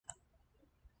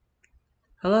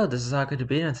Hello, this is Haku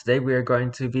and today we are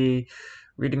going to be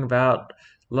reading about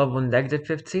level negative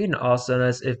 15, also known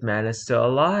as If Man is Still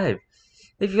Alive.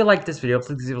 If you like this video,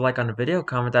 please leave a like on the video,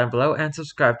 comment down below, and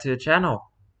subscribe to the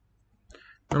channel.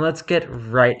 And let's get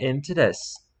right into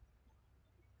this.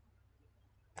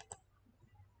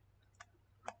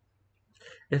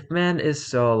 If Man is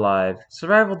Still Alive.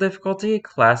 Survival difficulty,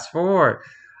 Class 4.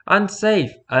 Unsafe,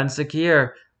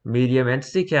 unsecure, medium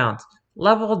entity count.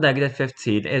 Level negative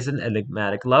 15 is an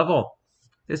enigmatic level.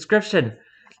 Description: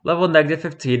 Level negative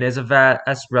 15 is a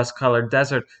vast rust-colored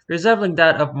desert, resembling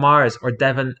that of Mars or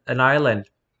Devon, an island.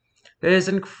 It is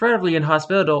incredibly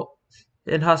inhospitable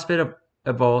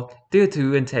due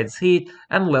to intense heat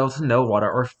and little to no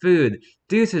water or food.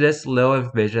 Due to this, little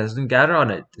information has been gathered on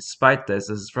it. Despite this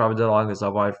is probably the longest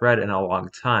level I've read in a long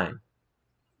time.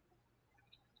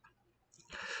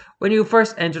 When you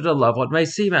first enter the level, it may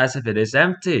seem as if it is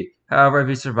empty. However, if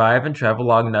you survive and travel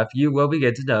long enough, you will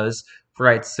begin to notice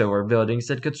bright silver buildings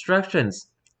and constructions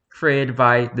created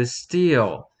by the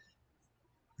steel.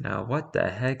 Now, what the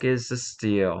heck is the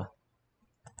steel?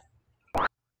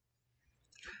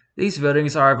 These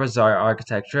buildings are bizarre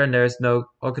architecture and there is no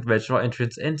conventional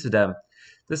entrance into them.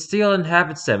 The steel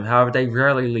inhabits them, however, they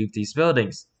rarely leave these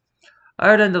buildings.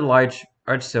 Other than the large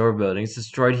arched silver buildings,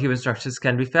 destroyed human structures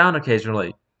can be found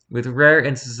occasionally, with rare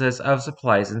instances of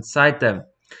supplies inside them.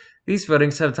 These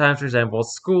buildings sometimes resemble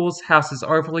schools, houses,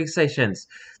 or police stations.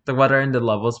 The weather in the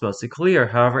level is mostly clear,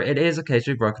 however, it is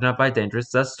occasionally broken up by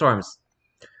dangerous dust storms,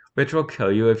 which will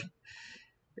kill you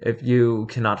if you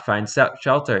cannot find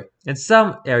shelter. In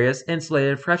some areas,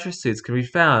 insulated pressure suits can be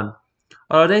found,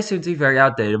 although they seem to be very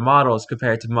outdated models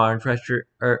compared to modern pressure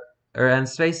and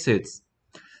space suits.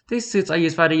 These suits are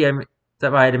used by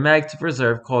the Meg to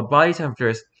preserve cold body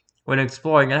temperatures when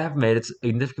exploring and have made it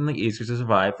significantly easier to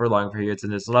survive for long periods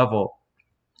in this level.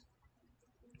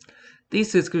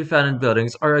 These suits can be found in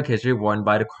buildings or occasionally worn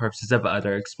by the corpses of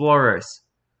other explorers.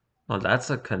 Well,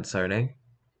 that's concerning.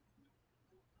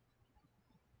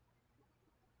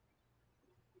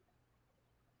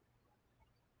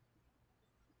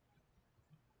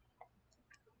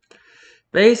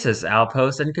 Bases,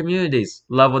 outposts, and communities.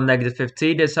 Level negative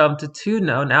 15 is home to two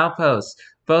known outposts,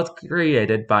 both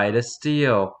created by the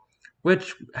steel,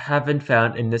 which have been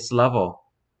found in this level.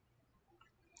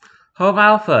 Home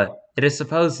Alpha. It is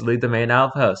supposedly the main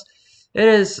outpost. It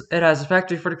has a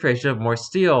factory for the creation of more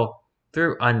steel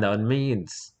through unknown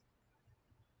means.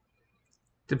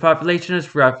 The population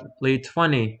is roughly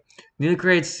 20. Newly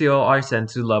created steel are sent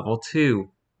to level 2.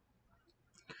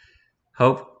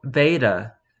 Hope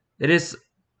Beta. It is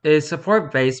a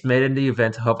support base made in the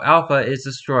event Hope Alpha is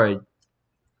destroyed.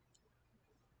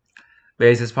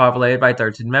 Base is populated by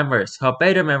 13 members. Hope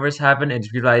Beta members have been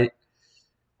interviewed by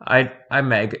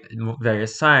IMEG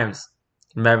various times.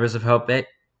 Members of Hope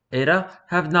Beta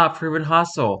have not proven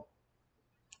hostile.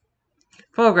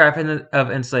 Photographing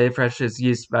of enslaved pressure is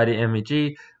used by the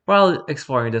MEG while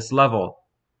exploring this level.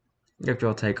 If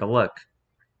you'll take a look.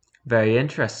 Very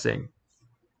interesting.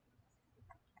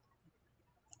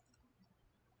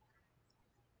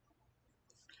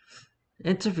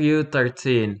 Interview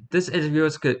 13. This interview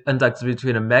was conducted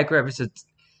between a MEG representative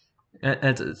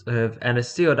and a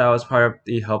SEAL that was part of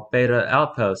the Hope Beta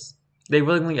outpost. They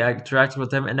willingly interacted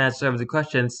with him and answered the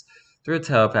questions through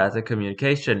telepathic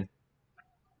communication.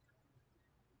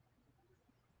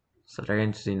 So they're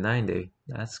interesting 90.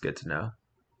 That's good to know.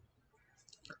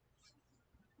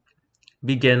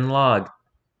 Begin log.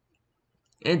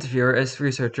 Interviewer is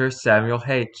researcher Samuel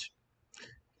H.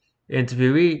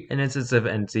 Interviewee, an instance of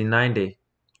NC90.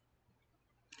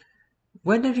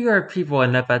 When did your people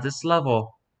end up at this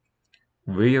level?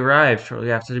 We arrived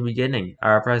shortly after the beginning.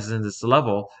 Our presence in this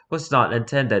level was not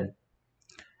intended.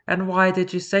 And why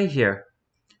did you stay here?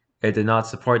 It did not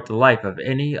support the life of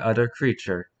any other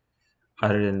creature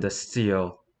other than the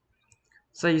steel.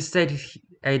 So you stayed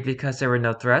because there were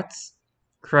no threats?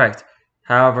 Correct.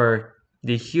 However,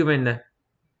 the human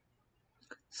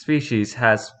species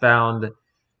has found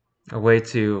a way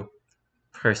to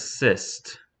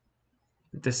persist,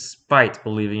 despite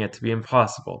believing it to be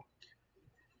impossible.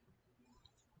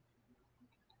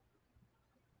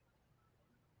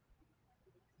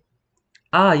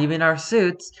 Ah, you mean our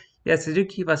suits? Yes, they do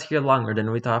keep us here longer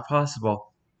than we thought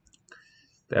possible.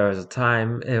 There was a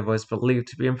time it was believed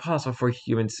to be impossible for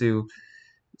humans to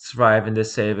survive in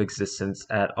this state of existence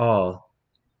at all.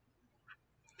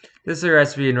 This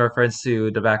appears to be in reference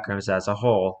to the backrooms as a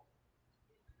whole.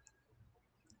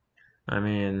 I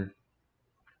mean,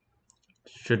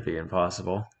 should be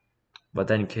impossible. But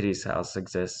then Kitty's house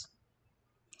exists.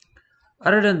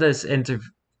 Other than this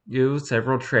interview,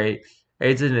 several trade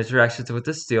Agent interactions with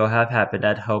the steel have happened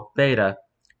at Hope Beta.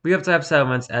 We hope to have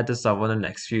settlements at this level in the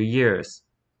next few years.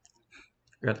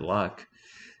 Good luck.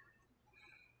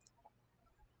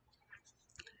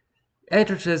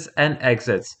 Entrances and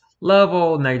exits.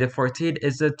 Level -14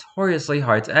 is notoriously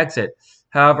hard to exit.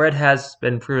 However, it has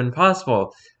been proven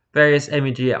possible. Various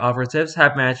MEG operatives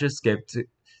have managed to skip to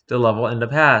the level in the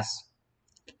past.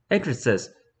 Entrances.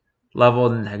 Level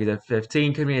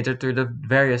 -15 can be entered through the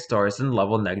various doors in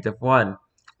level -1.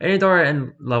 Any door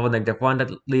in level -1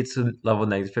 that leads to level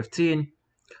 -15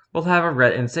 will have a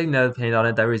red insignia painted on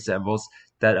it that resembles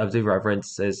that of the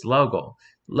Reverence's logo.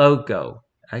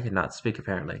 I cannot speak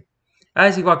apparently.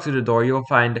 As you walk through the door, you will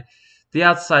find the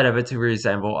outside of it to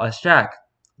resemble a shack.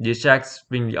 These shacks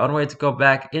being the only way to go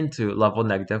back into level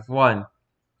 -1.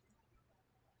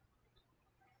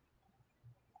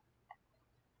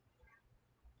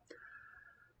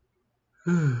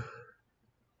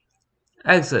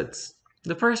 Exits.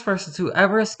 The first person to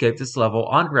ever escape this level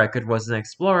on record was an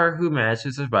explorer who managed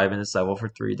to survive in this level for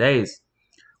 3 days,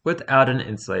 without an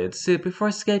insulated suit before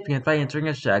escaping it by entering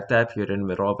a shack that appeared in the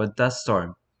middle of a dust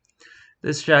storm.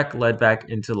 This shack led back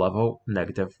into level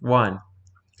 -1.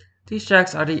 These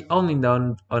shacks are the only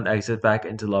known on exit back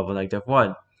into level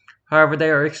 -1. However, they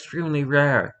are extremely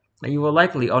rare, and you will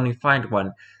likely only find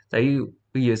one that you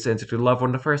used to enter the level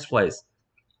in the first place,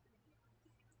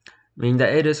 meaning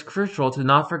that it is crucial to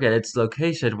not forget its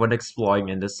location when exploring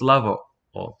in this level,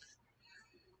 well,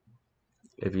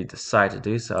 if you decide to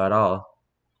do so at all.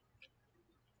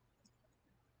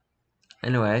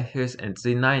 Anyway, here's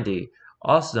NC90,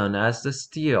 also known as the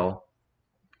Steel.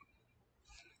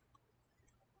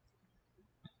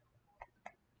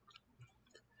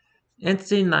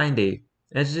 NC90,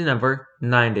 entity number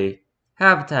 90.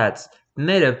 Habitats,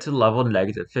 native to level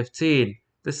 -15.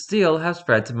 The Steel has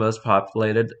spread to most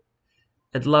populated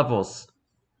levels.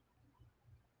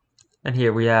 And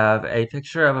here we have a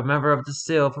picture of a member of the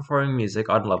Steel performing music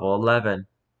on level 11.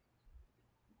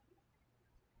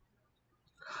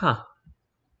 Huh.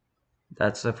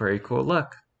 That's a pretty cool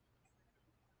look.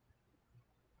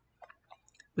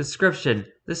 Description: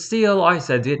 the Steel are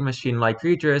sentient machine-like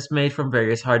creatures made from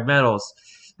various hard metals.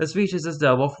 The species is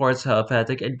notable for its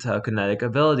telepathic and telekinetic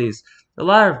abilities, the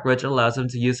latter of which allows them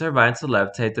to use their minds to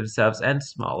levitate themselves and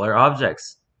smaller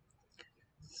objects.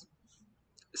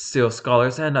 Steel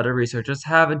scholars and other researchers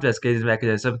have investigated the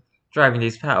mechanism driving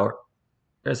these powers.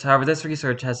 However, this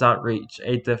research has not reached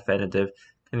a definitive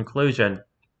conclusion.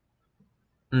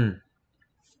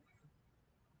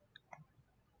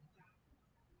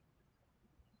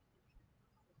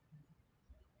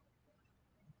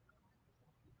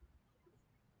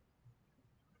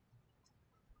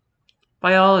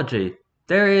 Biology.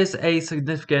 There is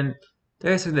significant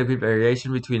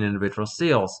variation between individual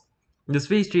seals. The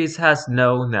species has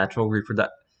no natural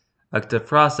reproductive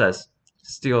process.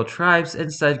 Steel tribes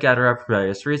instead gather up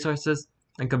various resources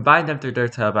and combine them through their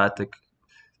telepathic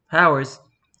powers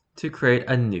to create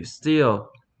a new steel,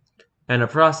 in a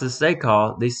process they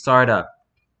call the startup.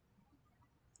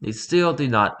 These steel do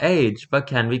not age, but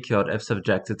can be killed if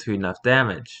subjected to enough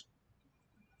damage.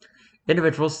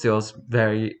 Individual steels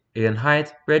vary in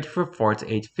height, ranging from 4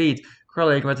 to 8 feet,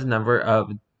 correlating with the number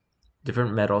of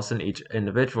different metals in each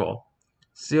individual.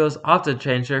 Steels often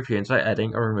change their appearance by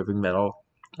adding or removing metal,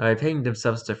 or by painting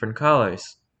themselves different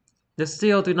colors. The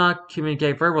steel do not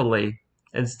communicate verbally.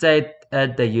 Instead,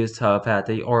 they use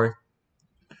telepathy or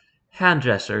hand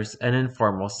gestures and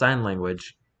informal sign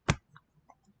language.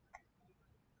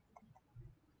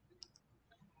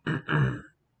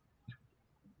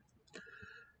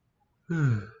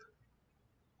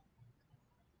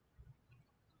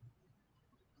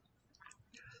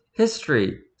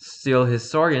 History. Steel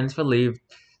historians believe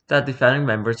that the founding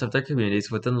members of their communities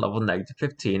within level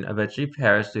 -15 eventually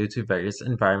perished due to various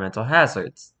environmental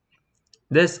hazards.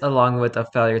 This, along with a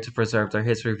failure to preserve their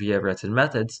history via written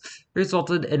methods,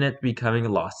 resulted in it becoming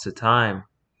lost to time.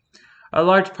 A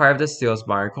large part of the Steel's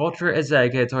modern culture is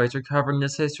dedicated towards recovering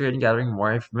this history and gathering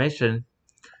more information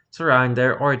surrounding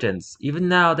their origins. Even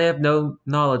now, they have no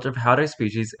knowledge of how their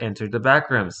species entered the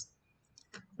backrooms,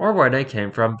 or where they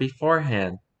came from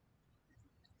beforehand.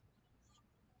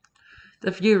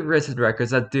 The few written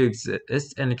records that do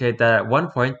exist indicate that at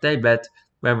one point they met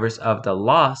members of the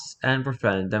Lost and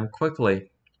befriended them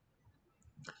quickly.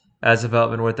 As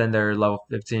development within their level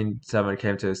 15 settlement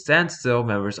came to a standstill,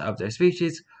 members of their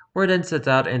species were then sent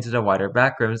out into the wider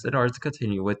backrooms in order to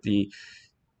continue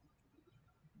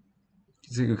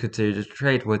to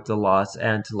trade with the Lost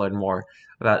and to learn more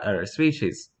about other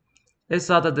species. It's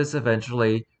thought that this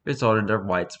eventually resulted in a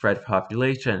widespread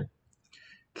population.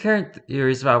 Current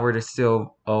theories about where the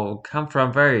steel all come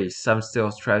from vary. Some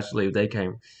still try to believe they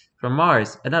came from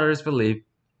Mars, and others believe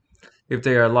if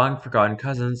they are long forgotten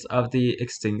cousins of the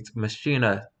extinct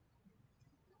Machina,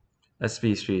 a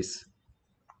species.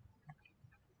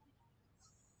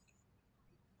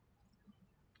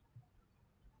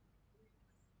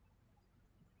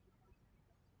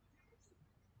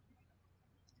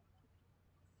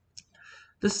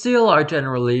 The Steel are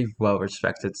generally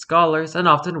well-respected scholars and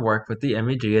often work with the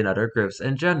MEG and other groups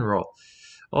in general,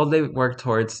 while they work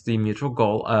towards the mutual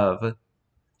goal of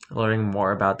learning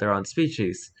more about their own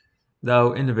species,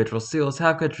 though individual seals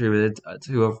have contributed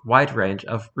to a wide range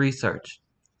of research.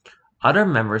 Other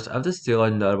members of the Steel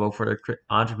are notable for their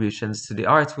contributions to the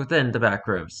arts within the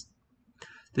backrooms.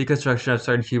 The construction of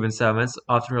certain human settlements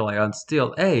often rely on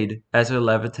steel aid, as their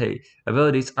levitate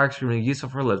abilities are extremely useful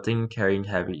for lifting and carrying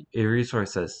heavy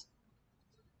resources.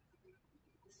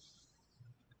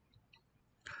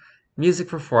 Music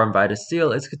performed by the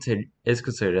steel is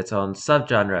considered its own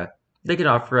subgenre. They can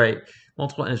operate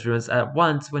multiple instruments at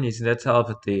once when using their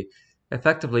telepathy,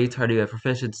 effectively turning a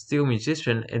proficient steel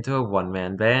musician into a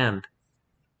one-man band.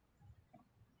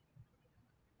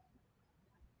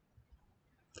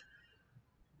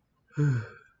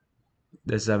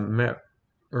 There's a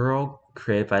mural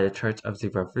created by the Church of the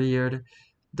Revered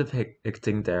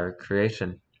depicting their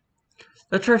creation.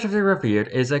 The Church of the Revered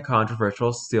is a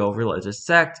controversial steel religious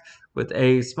sect with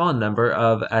a small number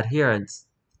of adherents.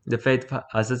 The faith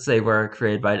posits they were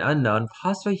created by an unknown,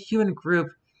 possibly human group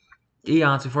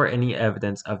eons before any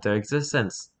evidence of their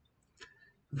existence.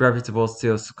 Reputable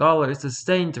steel scholars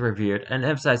disdain the revered and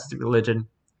emphasize that religion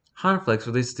conflicts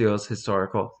with the steel's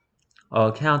historical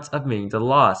accounts of meaning the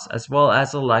lost, as well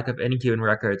as the lack of any human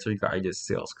records regarding the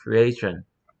steel's creation.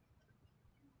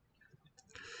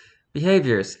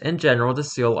 Behaviors. In general, the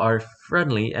seal are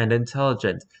friendly and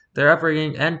intelligent. Their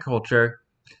upbringing and culture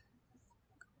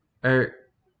are,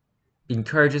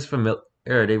 encourages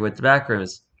familiarity with the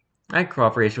backrooms and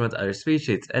cooperation with other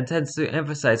species, and tends to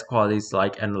emphasize qualities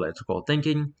like analytical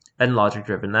thinking and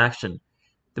logic-driven action.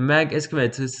 The Meg is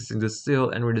committed to assisting the seal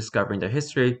in rediscovering their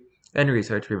history, and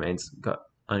research remains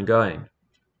ongoing.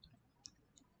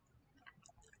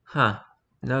 Huh.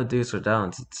 No do's or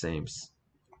don'ts, it seems.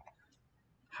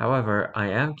 However, I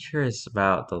am curious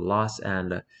about the Lost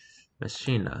and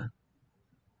Machina.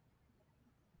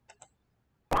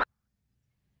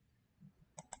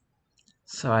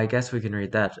 So I guess we can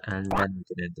read that and then we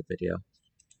can end the video.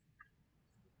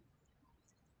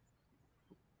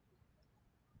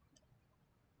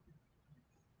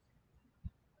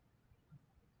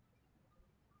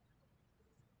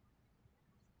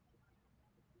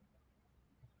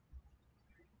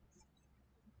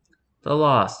 The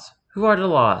Lost. Who are the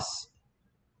Lost?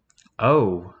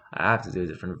 Oh, I have to do a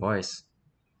different voice.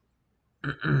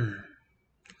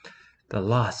 The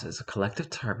Lost is a collective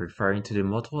term referring to the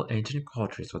multiple ancient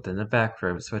cultures within the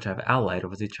backrooms which have allied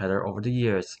with each other over the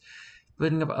years,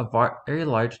 building up a very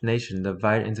large nation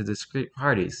divided into discrete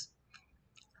parties.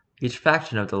 Each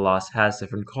faction of the Lost has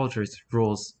different cultures,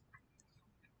 rules,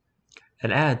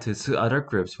 and attitudes to other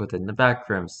groups within the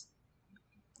backrooms.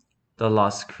 The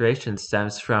Lost creation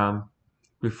stems from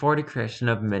before the creation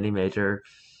of many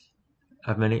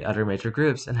other major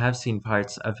groups and have seen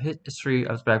parts of history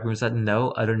of the backrooms that no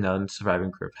other known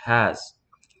surviving group has.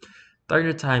 During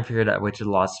the time period at which the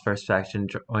Lost First faction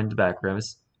joined the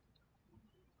backrooms,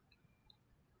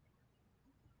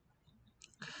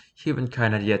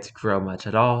 humankind had yet to grow much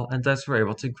at all, and thus were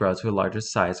able to grow to a larger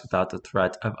size without the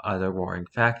threat of other warring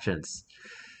factions.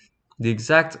 The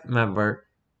exact number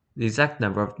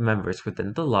of members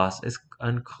within the Lost is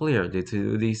unclear due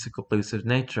to the exclusive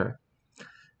nature.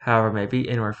 However, may be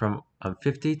anywhere from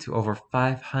 50 to over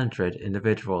 500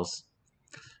 individuals.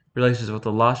 Relations with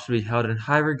the Lost should be held in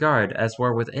high regard, as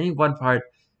war with any one part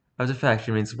of the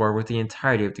faction means war with the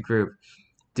entirety of the group,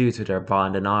 due to their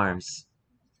bond in arms.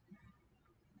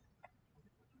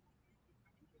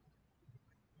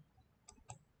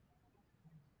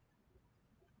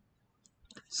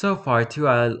 So far, two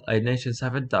allied nations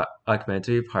have been documented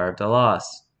to be part of the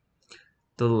Lost.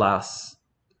 The Lost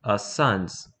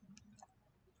Sons.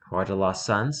 Who are the Lost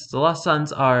Sons? The Lost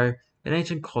Sons are an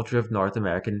ancient culture of North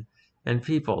American and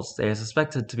peoples. They are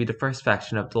suspected to be the first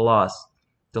faction of the Lost.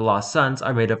 The Lost Sons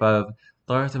are made up of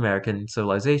North American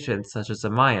civilizations such as the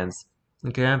Mayans,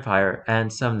 Inca Empire,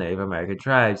 and some Native American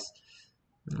tribes,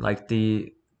 like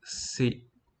the Sioux.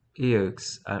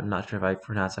 I'm not sure if I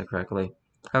pronounced that correctly.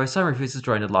 However, some refuse to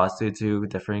join the Lost due to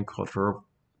differing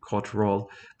cultural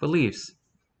beliefs.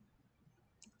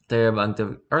 They are among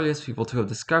the earliest people to have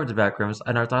discovered the backrooms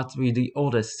and are thought to be the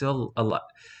oldest still alive,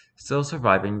 still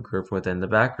surviving group within the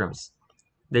backrooms.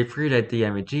 They predate the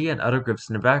MEG and other groups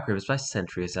in the backrooms by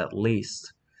centuries at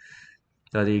least,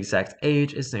 though the exact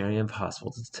age is nearly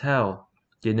impossible to tell.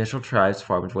 The initial tribes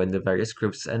formed when the various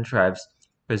groups and tribes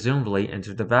presumably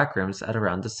entered the backrooms at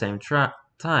around the same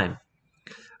time,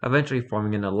 eventually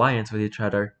forming an alliance with each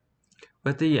other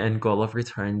with the end goal of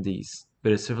returning these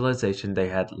with a civilization they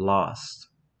had lost.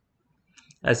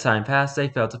 As time passed, they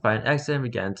failed to find exit and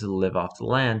began to live off the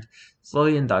land,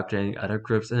 slowly indoctrinating other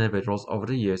groups and individuals over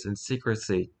the years in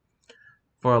secrecy.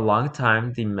 For a long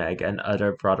time, the Meg and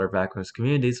other broader backrooms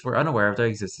communities were unaware of their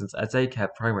existence as they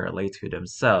kept primarily to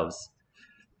themselves.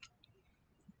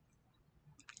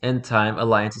 In time,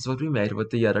 alliances would be made with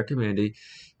the other communities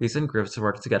and groups to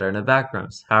work together in the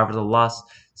backrooms. However, the Lost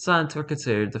Sons were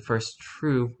considered the first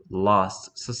true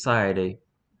Lost Society.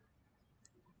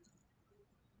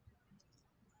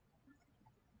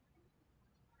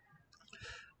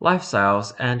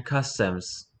 Lifestyles and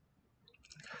customs.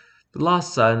 The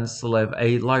Lost Sons live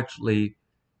a largely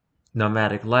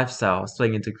nomadic lifestyle,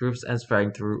 splitting into groups and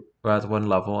spreading throughout one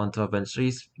level until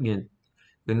eventually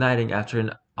uniting after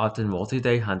an often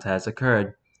multi-day hunt has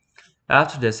occurred.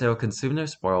 After this, they will consume their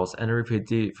spoils and repeat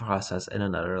the process in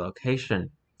another location.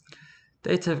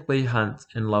 They typically hunt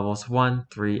in levels 1,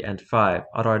 3, and 5,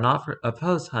 although are not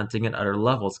opposed to hunting in other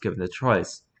levels given the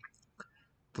choice.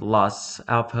 The Lost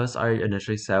Outposts are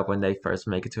initially set up when they first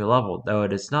make it to a level, though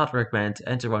it is not recommended to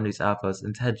enter one of these outposts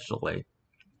intentionally.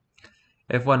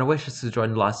 If one wishes to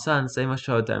join the Lost Sons, they must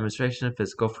show a demonstration of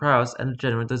physical prowess and a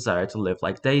genuine desire to live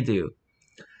like they do.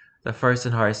 The first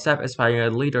and hardest step is finding a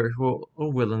leader who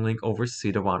will willingly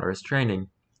oversee the Wanderer's training.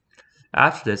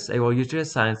 After this, they will usually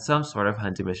assign some sort of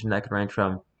hunting mission that can range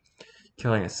from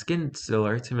killing a skin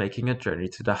stealer to making a journey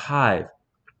to the hive.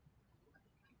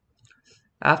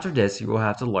 After this, you will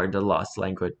have to learn the Lost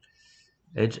language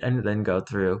and then go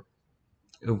through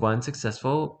one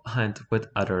successful hunt with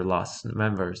other Lost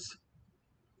members.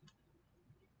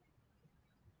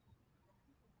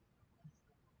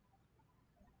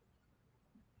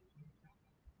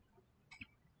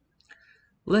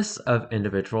 List of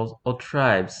individual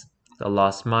tribes: the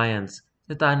Lost Mayans,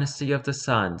 the Dynasty of the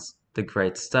Suns, the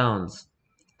Great Stones.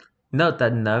 Note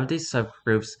that none of these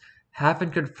subgroups have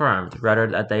been confirmed, rather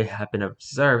that they have been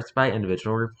observed by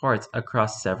individual reports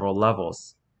across several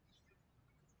levels.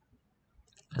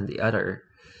 And the other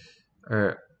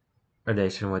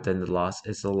nation within the Lost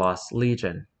is the Lost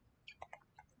Legion.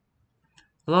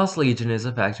 The Lost Legion is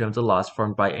a faction of the Lost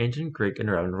formed by ancient Greek and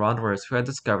Roman wanderers who had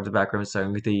discovered the backrooms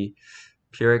during the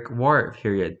Pyrrhic War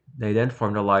period. They then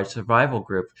formed a large survival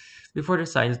group before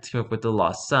deciding to team up with the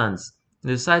Lost Sons.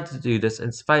 They decided to do this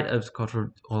in spite of cultural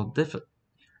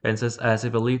differences, as they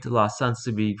believed the Lost Sons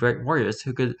to be great warriors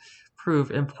who could prove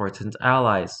important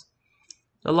allies.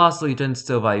 The Lost Legion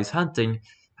still values hunting,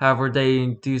 however, they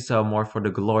do so more for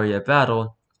the glory of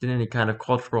battle than any kind of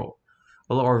cultural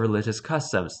or religious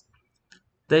customs.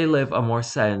 They live a more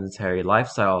sedentary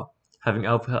lifestyle, having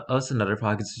outposts and other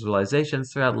pockets of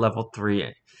civilizations throughout level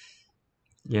 3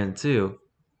 and 2,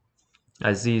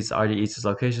 as these are the easiest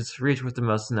locations to reach with the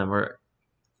most number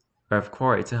of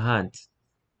quarry to hunt.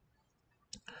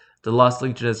 The Lost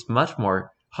Legion is much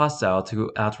more hostile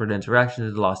to outward interaction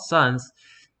than the Lost Sons,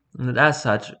 and as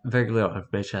such, very little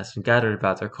information has been gathered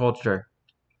about their culture.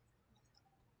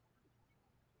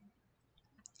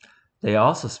 They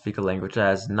also speak a language that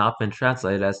has not been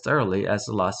translated as thoroughly as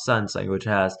the Lost Sons language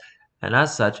has, and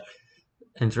as such,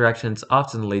 interactions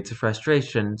often lead to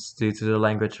frustrations due to the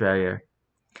language barrier.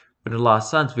 When the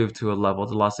Lost Sons move to a level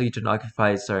the Lost Legion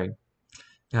occupies during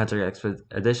hunter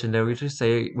expedition, they will usually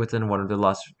stay within one of the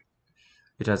Lost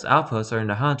Legion's outposts or in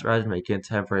the hunt rather than making a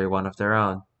temporary one of their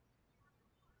own.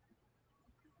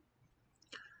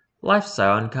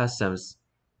 Lifestyle and customs.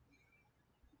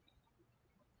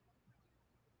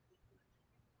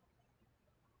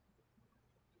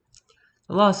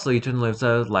 The Lost Legion lives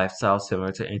a lifestyle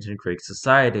similar to ancient Greek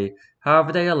society,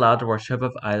 however they allow the worship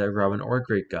of either Roman or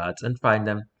Greek gods and find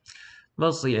them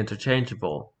mostly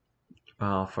interchangeable.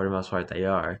 Well, for the most part they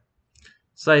are.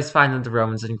 Slaves find that the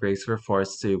Romans and Greeks were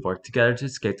forced to work together to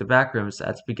escape the backrooms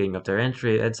at the beginning of their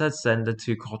entry, and since then the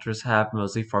two cultures have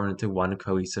mostly formed into one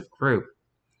cohesive group.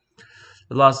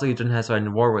 The Lost Legion has been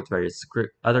in war with various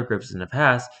other groups in the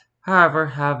past, however,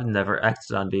 have never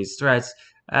acted on these threats,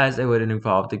 as it would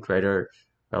involve the greater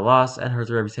loss and hurt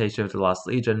the reputation of the Lost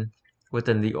Legion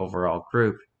within the overall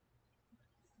group.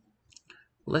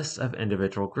 List of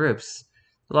individual groups.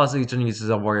 The Lost Legion uses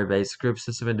a warrior-based group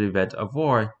system in the event of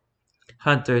war.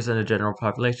 Hunters and the general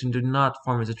population do not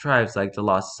form into tribes like the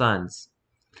Lost Sons,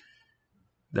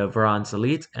 the Bronze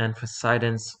Elite, and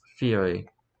Poseidon's Fury.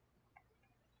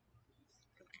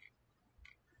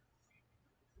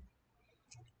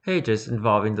 Pages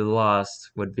involving the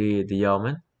lost would be the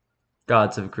Yeoman,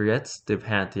 Gods of Grits, the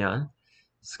Pantheon,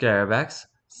 Scarabax,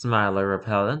 Smiler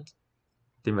Repellent,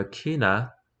 the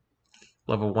Machina,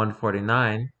 level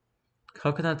 149,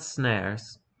 Coconut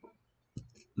Snares,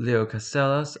 Leo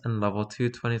Castellos, and level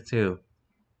 222.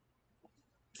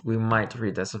 We might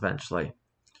read this eventually.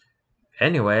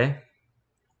 Anyway,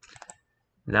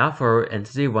 now for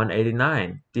Entity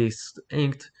 189, the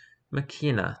Extinct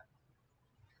Machina.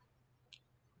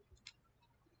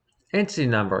 Entity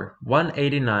number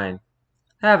 189.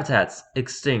 Habitats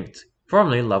extinct,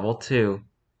 formerly level 2.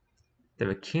 The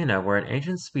Machina were an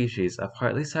ancient species of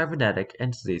partly cybernetic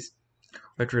entities,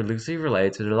 which were loosely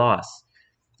related to the lost.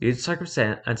 Due to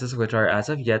circumstances which are as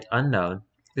of yet unknown,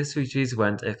 this species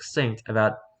went extinct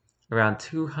about around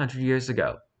 200 years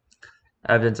ago.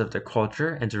 Evidence of their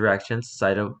culture, interactions,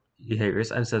 societal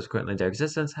behaviors, and subsequently their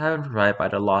existence have been provided by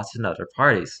the lost and other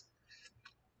parties.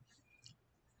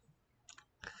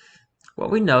 What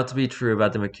we know to be true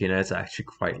about the Machina is actually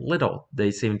quite little.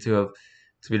 They seem to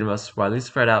be the most widely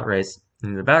spread out race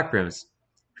in the backrooms,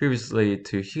 previously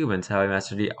to humans having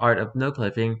mastered the art of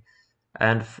no-clipping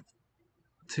and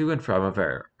to and from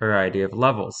a variety of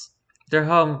levels. Their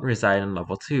home reside in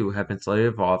level 2 have been slowly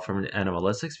evolved from an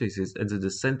animalistic species into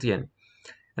the sentient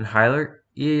and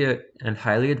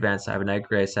highly advanced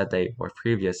cybernetic race that they were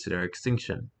previous to their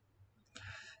extinction.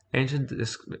 Ancient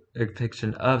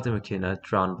depiction of the Machina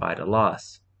drawn by the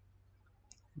lost.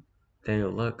 They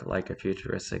look like a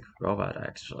futuristic robot,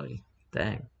 actually.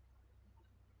 Dang.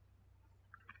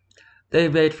 They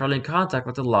made friendly contact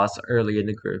with the Lost early in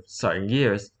the group's starting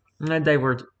years, and they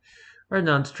were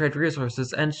known to trade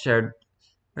resources and shared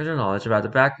their knowledge about the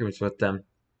backrooms with them.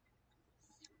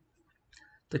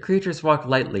 The creatures walk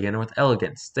lightly and with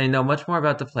elegance. They know much more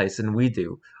about the place than we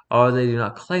do, although they do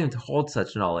not claim to hold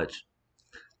such knowledge.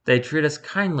 They treat us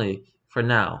kindly for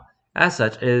now. As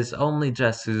such, it is only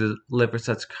just to deliver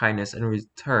such kindness in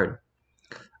return.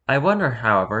 I wonder,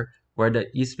 however, where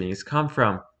these beings come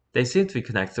from. They seem to be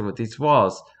connected with these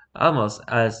walls, almost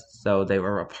as though they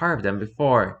were a part of them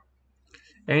before.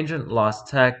 Ancient lost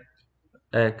tech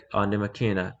on the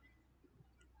Machina.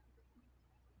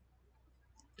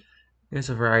 Here's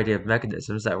a variety of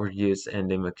mechanisms that were used in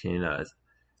the Machina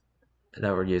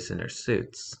that were used in their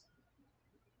suits.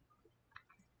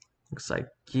 Looks like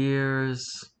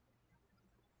gears.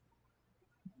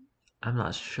 I'm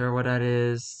not sure what that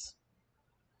is.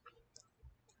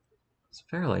 It's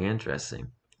fairly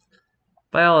interesting.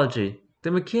 Biology.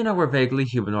 The Machina were vaguely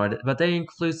humanoid, but they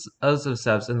enclosed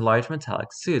themselves in large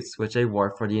metallic suits, which they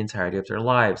wore for the entirety of their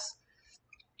lives.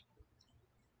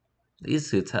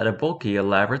 These suits had a bulky,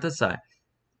 elaborate design,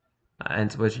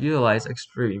 and which utilized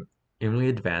extremely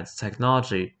advanced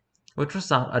technology, which was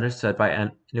not understood by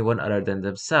anyone other than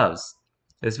themselves.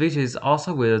 The species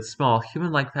also wielded small,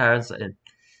 human-like patterns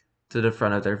to the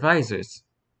front of their visors,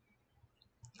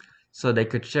 so they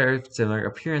could share similar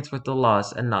appearance with the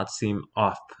lost and not seem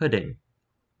off-putting.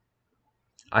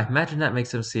 I imagine that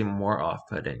makes them seem more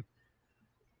off-putting,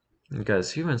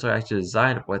 because humans are actually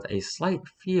designed with a slight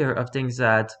fear of things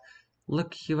that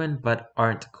look human but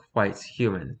aren't quite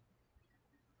human.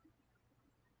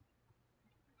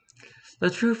 The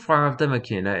true form of the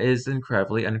Machina is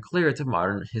incredibly unclear to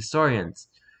modern historians.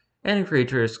 Any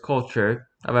creature's culture,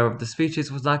 however, the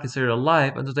species was not considered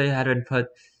alive until they had been put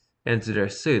into their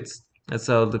suits, and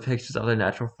so depictions of their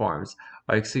natural forms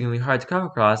are exceedingly hard to come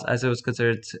across as it was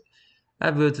considered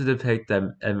taboo to depict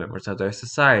them as members of their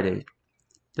society.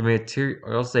 The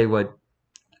materials they would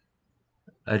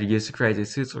use to create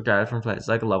these suits were gathered from places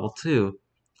like level 2,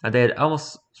 and they had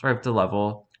almost survived the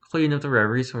level, cleaning up the rare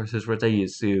resources which they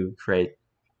used to create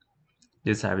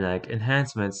these cybernetic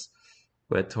enhancements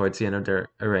with towards the end of their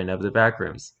arena of the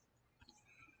backrooms.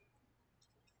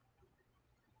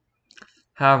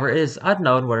 However, it is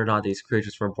unknown whether or not these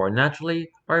creatures were born naturally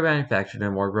or manufactured in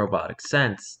a more robotic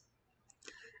sense.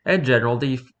 In general,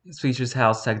 the species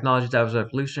housed technology that was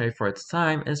revolutionary for its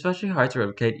time and especially hard to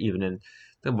replicate even in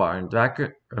the modern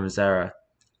backrooms era.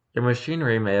 Their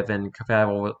machinery may have been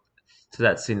comparable to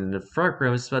that seen in the front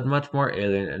rooms, but much more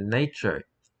alien in nature.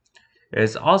 It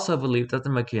is also believed that the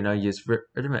Machina used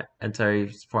rudimentary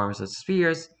forms of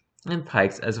spears and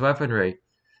pikes as weaponry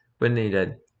when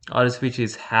needed. All the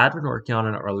species had been working on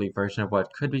an early version of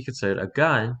what could be considered a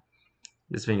gun,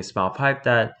 this being a small pipe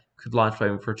that could launch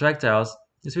flaming projectiles.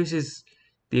 The species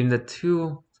deemed it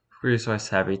too resource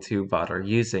heavy to bother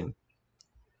using.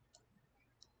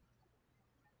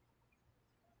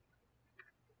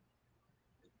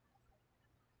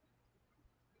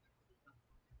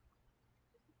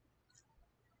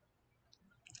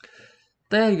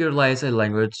 They utilize a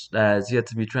language that has yet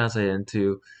to be translated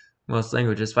into most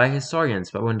languages by historians,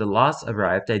 but when the Lost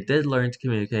arrived, they did learn to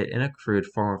communicate in a crude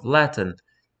form of Latin.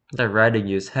 Their writing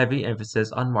used heavy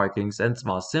emphasis on markings and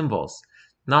small symbols,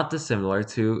 not dissimilar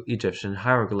to Egyptian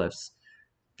hieroglyphs.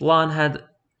 Blon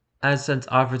has since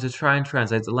offered to try and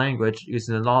translate the language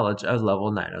using the knowledge of level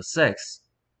 906,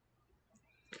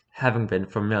 having been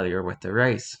familiar with the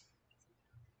race.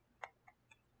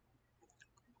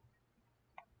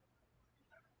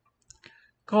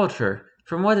 Culture.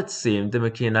 From what it seemed, the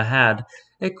Makina had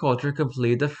a culture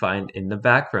completely defined in the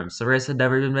backrooms. The race had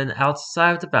never even been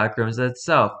outside of the backrooms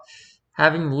itself,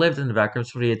 having lived in the backrooms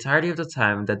for the entirety of the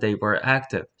time that they were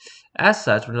active. As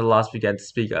such, when the Lost began to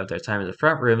speak of their time in the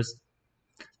front rooms,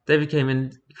 they became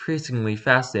increasingly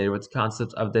fascinated with the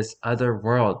concept of this other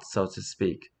world, so to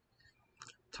speak.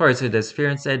 Towards their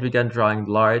disappearance, they had begun drawing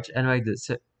large and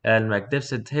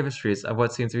magnificent tapestries of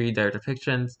what seemed to be their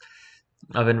depictions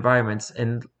of environments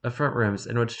in the front rooms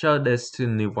and would show this to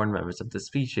newborn members of the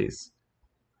species.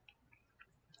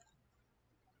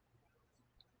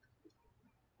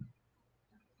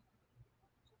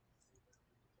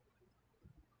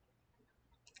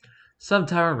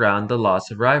 Sometime around the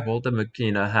Lost's arrival, the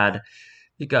Machina had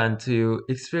begun to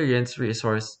experience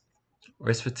resource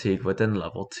fatigue within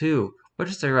level 2, which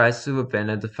is theorized to have been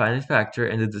a defining factor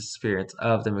in the disappearance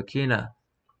of the Machina.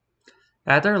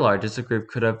 At their largest, the group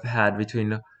could have had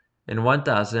between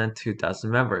 1,000 and 2,000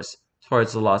 members.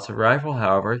 Towards the Lost's arrival,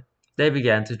 however, they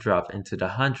began to drop into the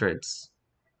hundreds.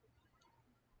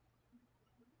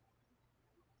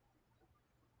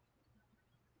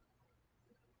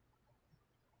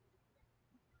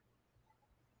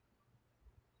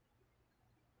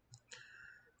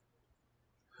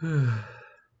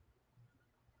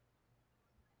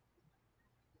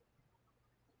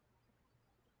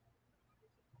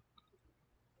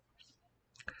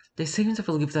 They seem to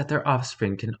believe that their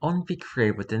offspring can only be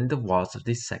created within the walls of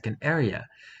the second area.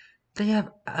 They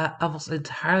have almost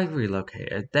entirely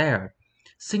relocated there,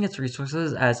 seeing its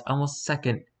resources as almost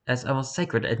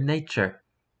sacred in nature.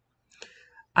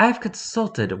 I have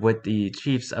consulted with the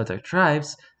chiefs of their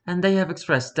tribes, and they have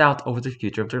expressed doubt over the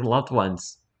future of their loved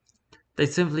ones. They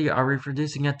simply are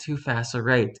reproducing at too fast a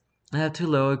rate and have too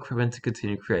little equipment to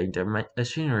continue creating their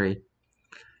machinery.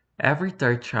 Every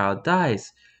third child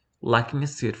dies, lacking a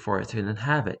suit for it to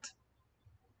inhabit.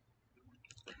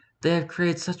 They have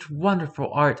created such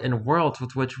wonderful art and worlds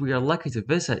with which we are lucky to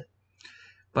visit,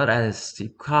 but at a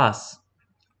steep cost.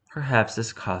 Perhaps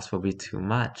this cost will be too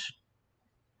much.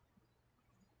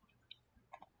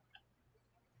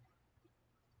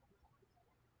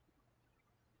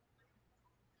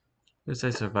 Here's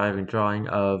a surviving drawing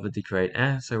of the Great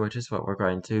Answer, which is what we're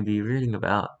going to be reading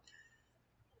about.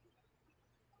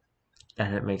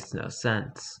 And it makes no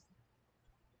sense.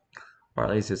 Or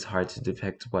at least it's hard to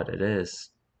depict what it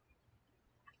is.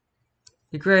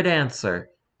 The Great Answer.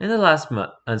 In the last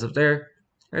months of their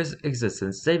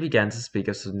existence, they began to speak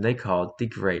of something they called the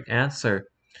Great Answer.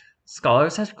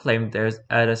 Scholars had claimed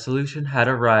that a solution had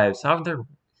arrived, solving their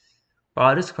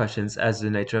broadest questions as to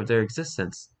the nature of their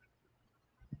existence,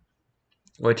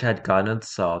 which had gone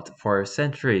unsolved for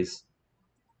centuries.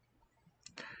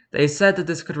 They said that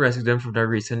this could rescue them from their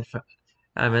recent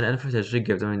famine and potentially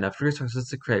give them enough resources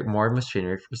to create more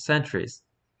machinery for centuries.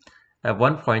 At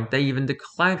one point, they even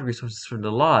declined resources from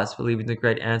the Lost, believing the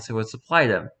Great Answer would supply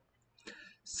them.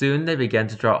 Soon, they began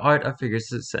to draw art of figures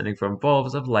descending from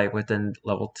bulbs of light within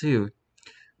level 2,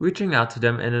 reaching out to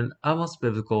them in an almost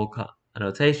biblical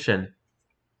connotation.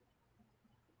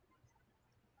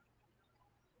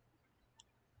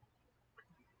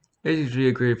 It is usually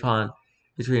agreed upon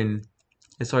between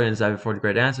historians that before the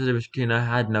Great Answer, the Mishkina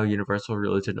had no universal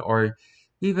religion or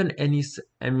even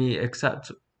any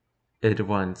accepted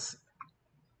ones.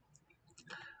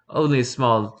 Only a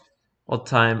small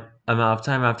amount of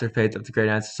time after the fate of the Great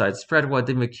Answer side spread would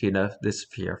the Machina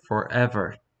disappear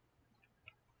forever.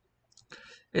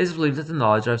 It is believed that the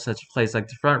knowledge of such a place like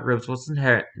the front ribs was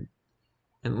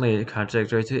inherently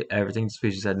contradictory to everything the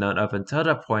species had known up until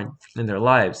that point in their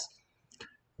lives.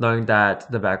 Knowing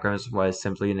that the background was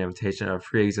simply an imitation of a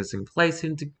pre-existing place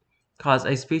seemed to cause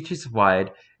a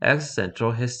species-wide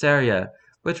existential hysteria,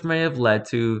 which may have led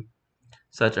to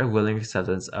such a willing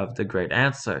acceptance of the Great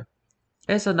Answer.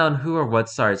 It is unknown who or what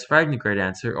started spreading the Great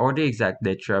Answer or the exact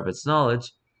nature of its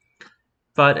knowledge,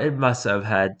 but it must have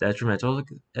had detrimental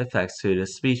effects to the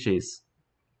species.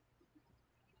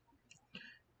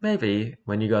 Maybe,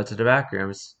 when you go to the back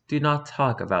rooms, do not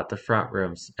talk about the front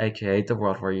rooms, aka the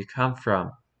world where you come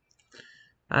from,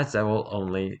 as that will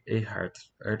only hurt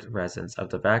residents of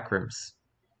the back rooms.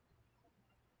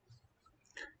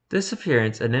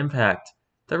 Disappearance and impact.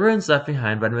 The ruins left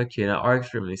behind by the Makina are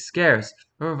extremely scarce,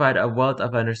 but provide a wealth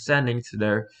of understanding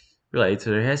related to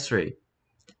their history.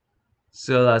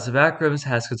 Still, as the backrooms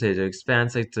has continued to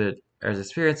expand, the Earth's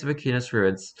experience of Makina's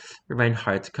ruins remain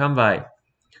hard to come by.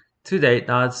 To date,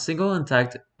 not a single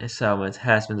intact settlement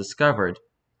has been discovered.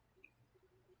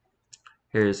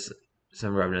 Here's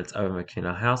some remnants of a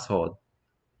Makina household.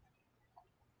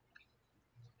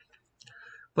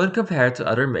 When compared to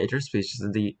other major species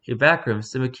in the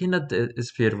backrooms, the Makina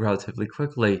disappeared relatively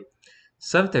quickly.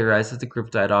 Some theorize that the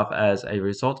group died off as a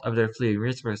result of their fleeting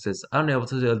resources, unable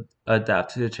to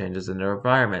adapt to the changes in their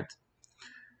environment.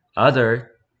 Others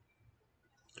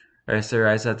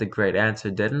theorize that the Great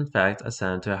Answer did in fact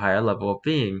ascend to a higher level of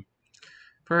being,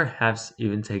 perhaps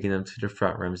even taking them to the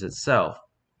front rooms itself.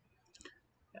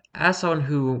 As someone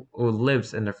who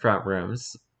lives in the front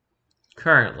rooms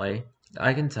currently,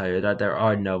 I can tell you that there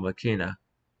are no Makina.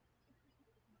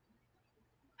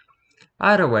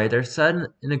 Either way, their sudden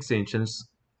extinctions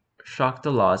shocked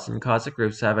the laws and caused the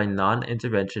groups to have a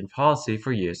non-intervention policy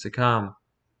for years to come.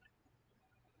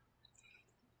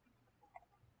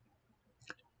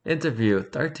 Interview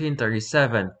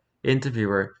 1337.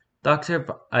 Interviewer Dr.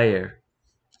 Ayer.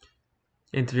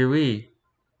 Interviewee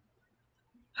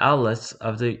Alice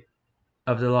of the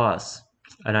Laws.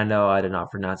 And I know I did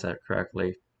not pronounce that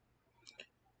correctly,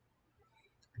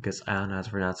 because I don't know how to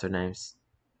pronounce their names.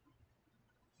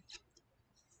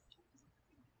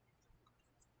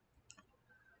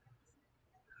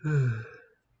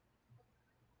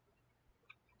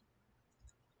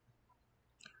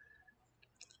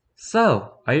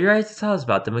 So, are you ready to tell us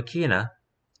about the Makina?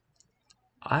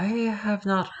 I have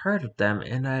not heard of them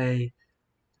in a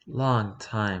long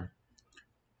time.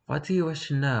 What do you wish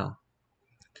to know?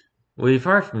 We've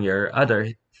heard from your other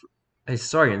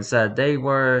historians that they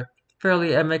were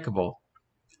fairly amicable.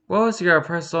 What was your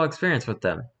personal experience with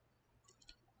them?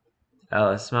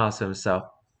 Alice smiles to himself.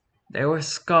 They were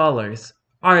scholars,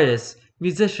 artists,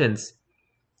 musicians.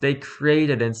 They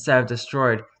created instead of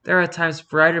destroyed. There are at times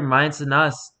brighter minds than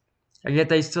us, and yet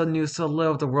they still knew so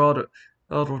little of the world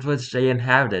with which they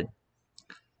inhabited.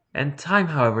 In time,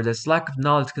 however, this lack of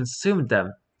knowledge consumed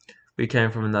them. We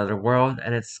came from another world,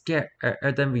 and it scared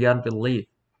them beyond belief.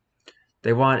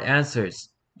 They wanted answers,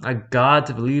 a god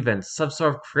to believe in, some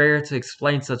sort of creator to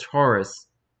explain such horrors.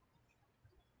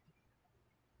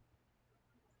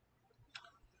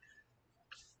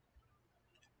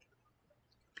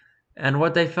 And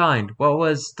what they find? What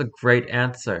was the great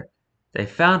answer? They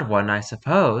found one, I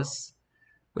suppose.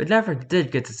 We never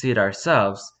did get to see it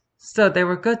ourselves. Still, they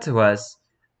were good to us,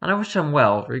 and I wish them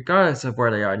well, regardless of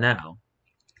where they are now.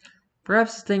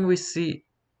 Perhaps the thing we see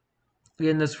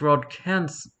in this world can.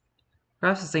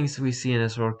 Perhaps the things we see in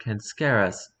this world can scare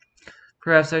us.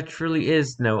 Perhaps there truly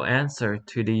is no answer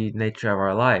to the nature of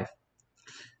our life.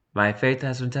 My faith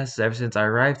has been tested ever since I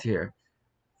arrived here.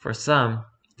 For some,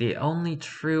 the only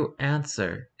true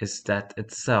answer is death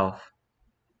itself.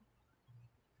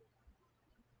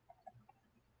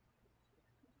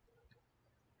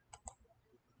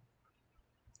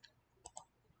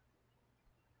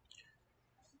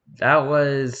 That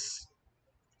was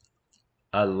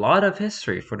a lot of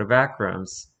history for the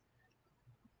backrooms.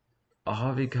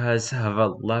 All because of a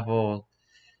level.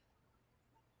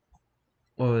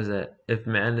 What was it? If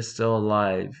man is still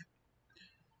alive.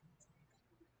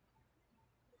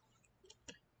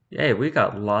 Yay, we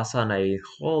got lost on a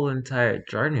whole entire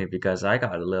journey because I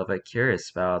got a little bit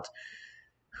curious about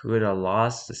who the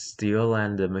Lost, the Steel,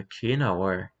 and the Makina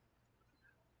were.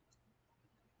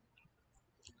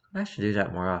 I should do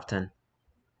that more often.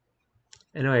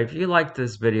 Anyway, if you liked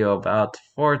this video about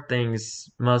 4 things,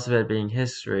 most of it being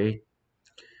history,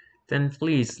 then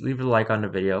please leave a like on the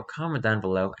video, comment down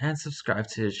below, and subscribe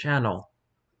to the channel.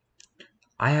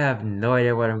 I have no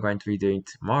idea what I'm going to be doing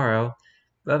tomorrow,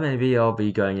 but maybe I'll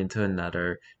be going into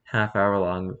another half-hour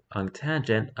long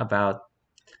tangent about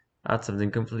something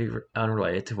completely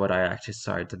unrelated to what I actually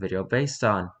started the video based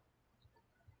on.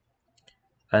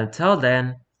 Until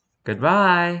then,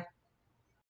 goodbye!